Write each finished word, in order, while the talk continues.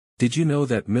Did you know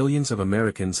that millions of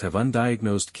Americans have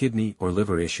undiagnosed kidney or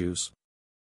liver issues?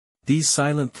 These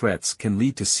silent threats can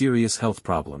lead to serious health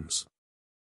problems.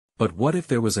 But what if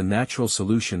there was a natural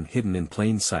solution hidden in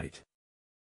plain sight?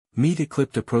 Meet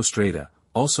Eclipta prostrata,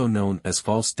 also known as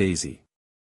false daisy.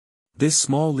 This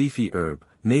small leafy herb,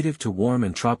 native to warm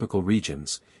and tropical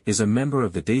regions, is a member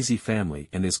of the daisy family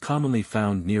and is commonly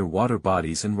found near water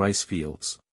bodies and rice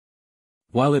fields.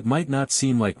 While it might not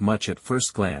seem like much at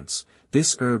first glance,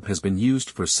 this herb has been used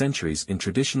for centuries in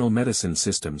traditional medicine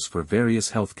systems for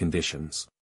various health conditions.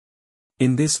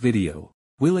 In this video,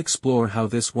 we'll explore how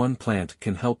this one plant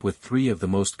can help with 3 of the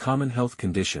most common health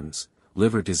conditions: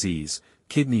 liver disease,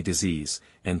 kidney disease,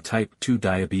 and type 2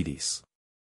 diabetes.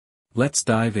 Let's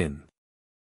dive in.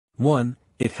 1.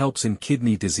 It helps in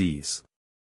kidney disease.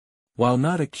 While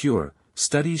not a cure,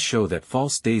 studies show that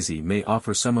false daisy may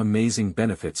offer some amazing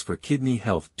benefits for kidney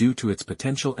health due to its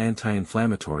potential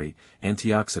anti-inflammatory,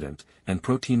 antioxidant, and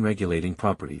protein-regulating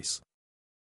properties.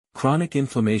 Chronic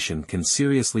inflammation can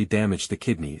seriously damage the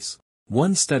kidneys.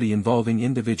 One study involving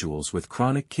individuals with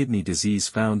chronic kidney disease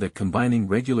found that combining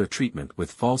regular treatment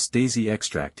with false daisy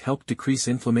extract helped decrease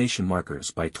inflammation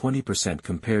markers by 20%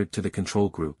 compared to the control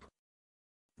group.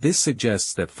 This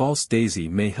suggests that false daisy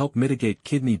may help mitigate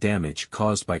kidney damage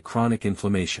caused by chronic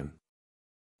inflammation.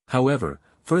 However,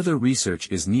 further research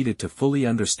is needed to fully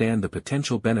understand the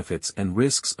potential benefits and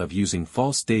risks of using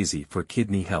false daisy for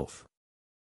kidney health.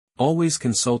 Always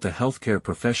consult a healthcare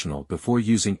professional before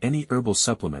using any herbal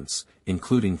supplements,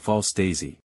 including false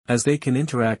daisy, as they can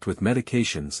interact with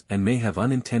medications and may have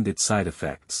unintended side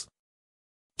effects.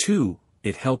 2.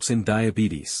 It helps in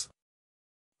diabetes.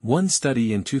 One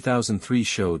study in 2003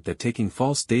 showed that taking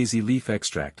false daisy leaf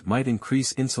extract might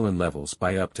increase insulin levels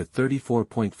by up to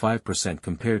 34.5%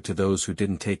 compared to those who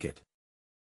didn't take it.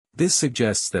 This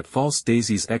suggests that false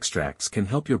daisy's extracts can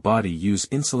help your body use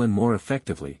insulin more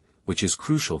effectively, which is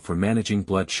crucial for managing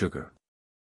blood sugar.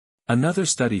 Another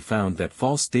study found that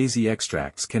false daisy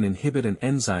extracts can inhibit an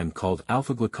enzyme called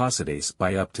alpha-glucosidase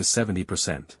by up to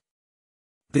 70%.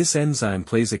 This enzyme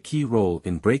plays a key role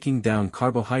in breaking down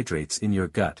carbohydrates in your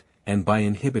gut, and by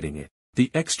inhibiting it, the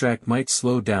extract might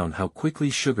slow down how quickly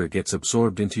sugar gets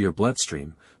absorbed into your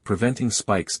bloodstream, preventing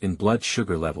spikes in blood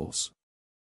sugar levels.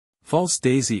 False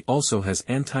daisy also has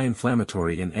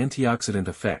anti-inflammatory and antioxidant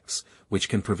effects, which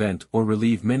can prevent or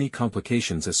relieve many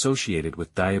complications associated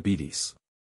with diabetes.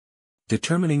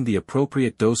 Determining the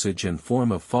appropriate dosage and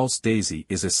form of false daisy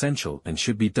is essential and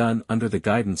should be done under the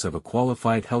guidance of a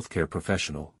qualified healthcare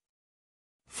professional.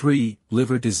 3.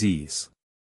 Liver disease.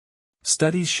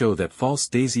 Studies show that false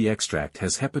daisy extract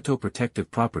has hepatoprotective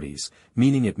properties,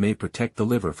 meaning it may protect the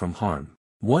liver from harm.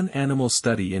 One animal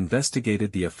study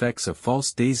investigated the effects of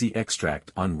false daisy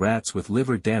extract on rats with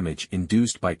liver damage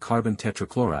induced by carbon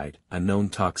tetrachloride, a known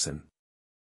toxin.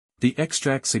 The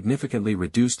extract significantly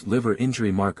reduced liver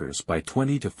injury markers by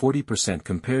 20 to 40%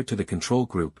 compared to the control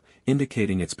group,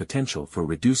 indicating its potential for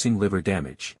reducing liver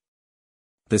damage.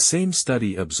 The same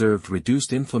study observed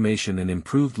reduced inflammation and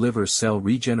improved liver cell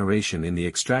regeneration in the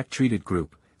extract-treated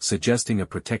group, suggesting a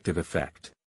protective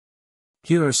effect.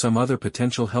 Here are some other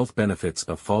potential health benefits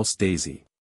of false daisy.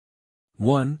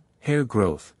 1. Hair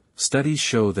growth. Studies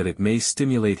show that it may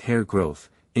stimulate hair growth,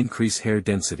 increase hair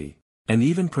density, and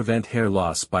even prevent hair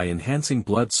loss by enhancing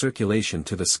blood circulation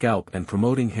to the scalp and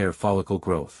promoting hair follicle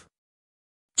growth.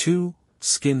 2.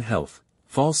 Skin health.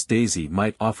 False daisy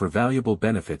might offer valuable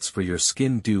benefits for your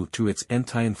skin due to its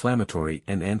anti-inflammatory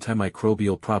and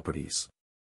antimicrobial properties.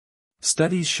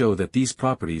 Studies show that these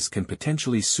properties can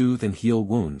potentially soothe and heal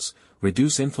wounds,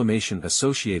 reduce inflammation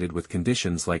associated with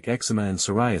conditions like eczema and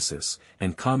psoriasis,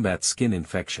 and combat skin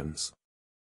infections.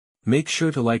 Make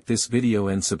sure to like this video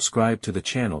and subscribe to the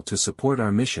channel to support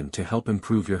our mission to help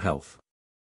improve your health.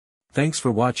 Thanks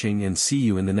for watching and see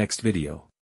you in the next video.